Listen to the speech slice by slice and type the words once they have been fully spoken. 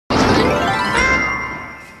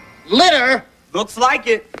Litter? Looks like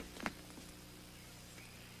it.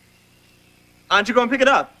 Aren't you going to pick it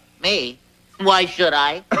up? Me? Why should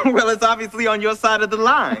I? Well, it's obviously on your side of the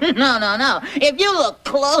line. No. If you look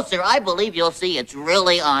closer, I believe you'll see it's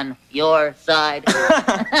really on your side.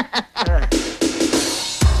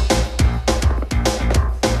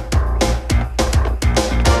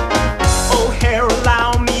 Oh, Hare,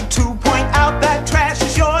 allow me to point out that trash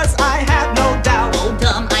is yours, I have no doubt. Oh,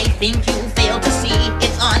 dumb, I think you failed to see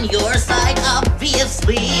it's on your side,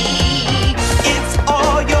 obviously. It's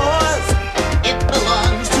all yours. It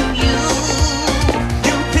belongs to you.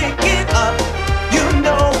 You pick it up, you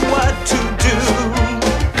know what to do.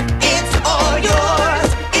 It's all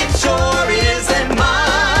yours, it sure isn't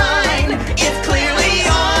mine. It's clearly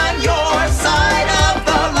on your side of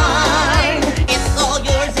the line. It's all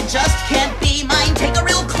yours, it just can't be mine. Take a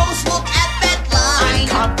real close look at that line. I'm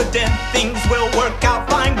confident things will work out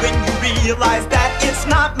fine when you realize that it's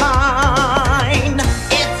not mine.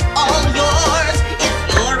 It's all yours,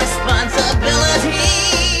 it's your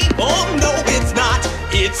responsibility. Oh no, it's not.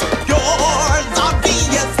 It's yours,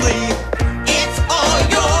 obviously. It's all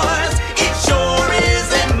yours. It sure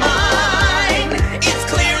isn't mine. It's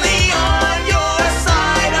clearly on your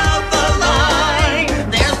side of the line.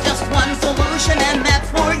 There's just one solution, and that's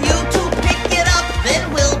for you to pick it up,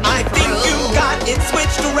 then we'll be I think you got it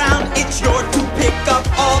switched around. It's yours to pick up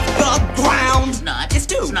off the ground. It's not. It's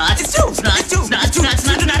two. It's not. It's two. It's not. It's two.